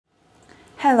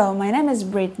Hello, my name is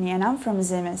Brittany and I'm from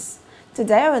Zimis.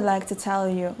 Today I would like to tell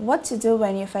you what to do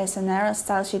when you face an error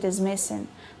style sheet is missing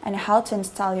and how to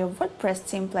install your WordPress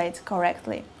template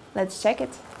correctly. Let's check it.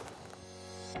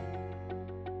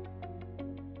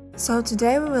 So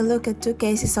today we will look at two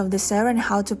cases of this error and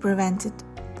how to prevent it.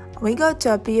 We go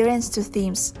to Appearance to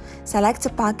Themes, select a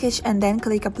package and then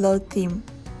click Upload Theme.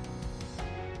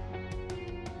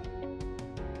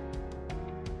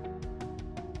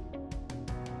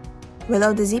 We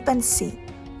load the zip and see.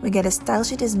 We get a style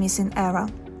sheet is missing error.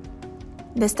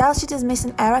 The style sheet is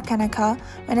missing error can occur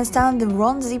when installing the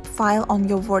wrong zip file on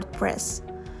your WordPress.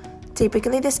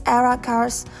 Typically, this error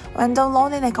occurs when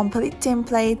downloading a complete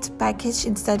template package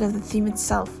instead of the theme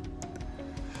itself.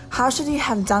 How should you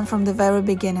have done from the very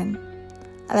beginning?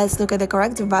 Let's look at the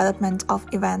correct development of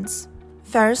events.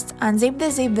 First, unzip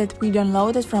the zip that we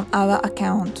downloaded from our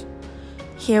account.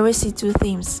 Here we see two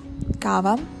themes,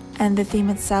 cover and the theme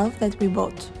itself that we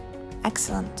bought.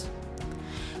 Excellent.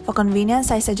 For convenience,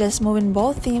 I suggest moving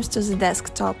both themes to the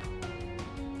desktop.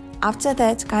 After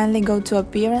that, kindly go to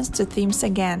Appearance to Themes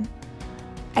again.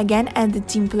 Again, add the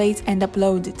template and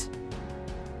upload it.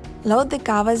 Load the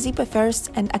cover zip first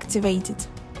and activate it.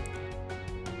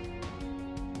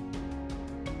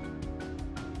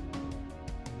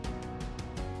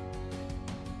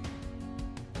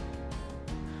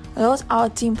 Load our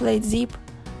template zip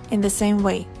in the same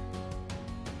way.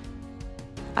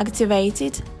 Activate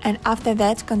it, and after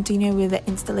that continue with the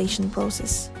installation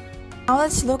process. Now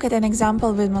let's look at an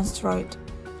example with Monstroid.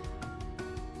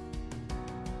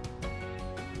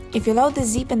 If you load the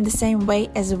zip in the same way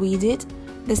as we did,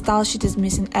 the style sheet is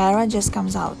missing error just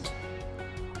comes out.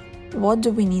 What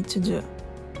do we need to do?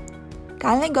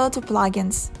 Kindly go to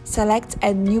Plugins, select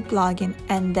Add New Plugin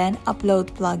and then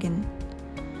Upload Plugin.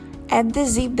 Add the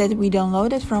zip that we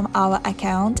downloaded from our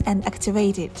account and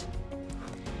activate it.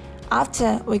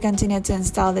 After, we continue to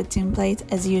install the template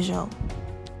as usual.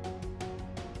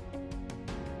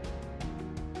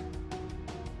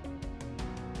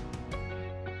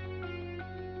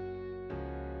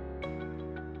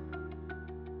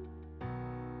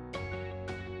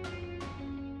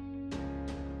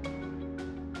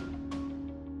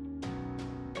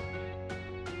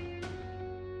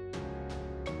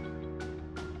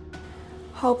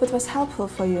 Hope it was helpful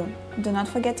for you. Do not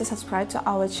forget to subscribe to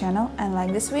our channel and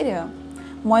like this video.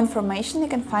 More information you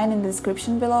can find in the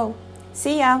description below.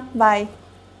 See ya! Bye!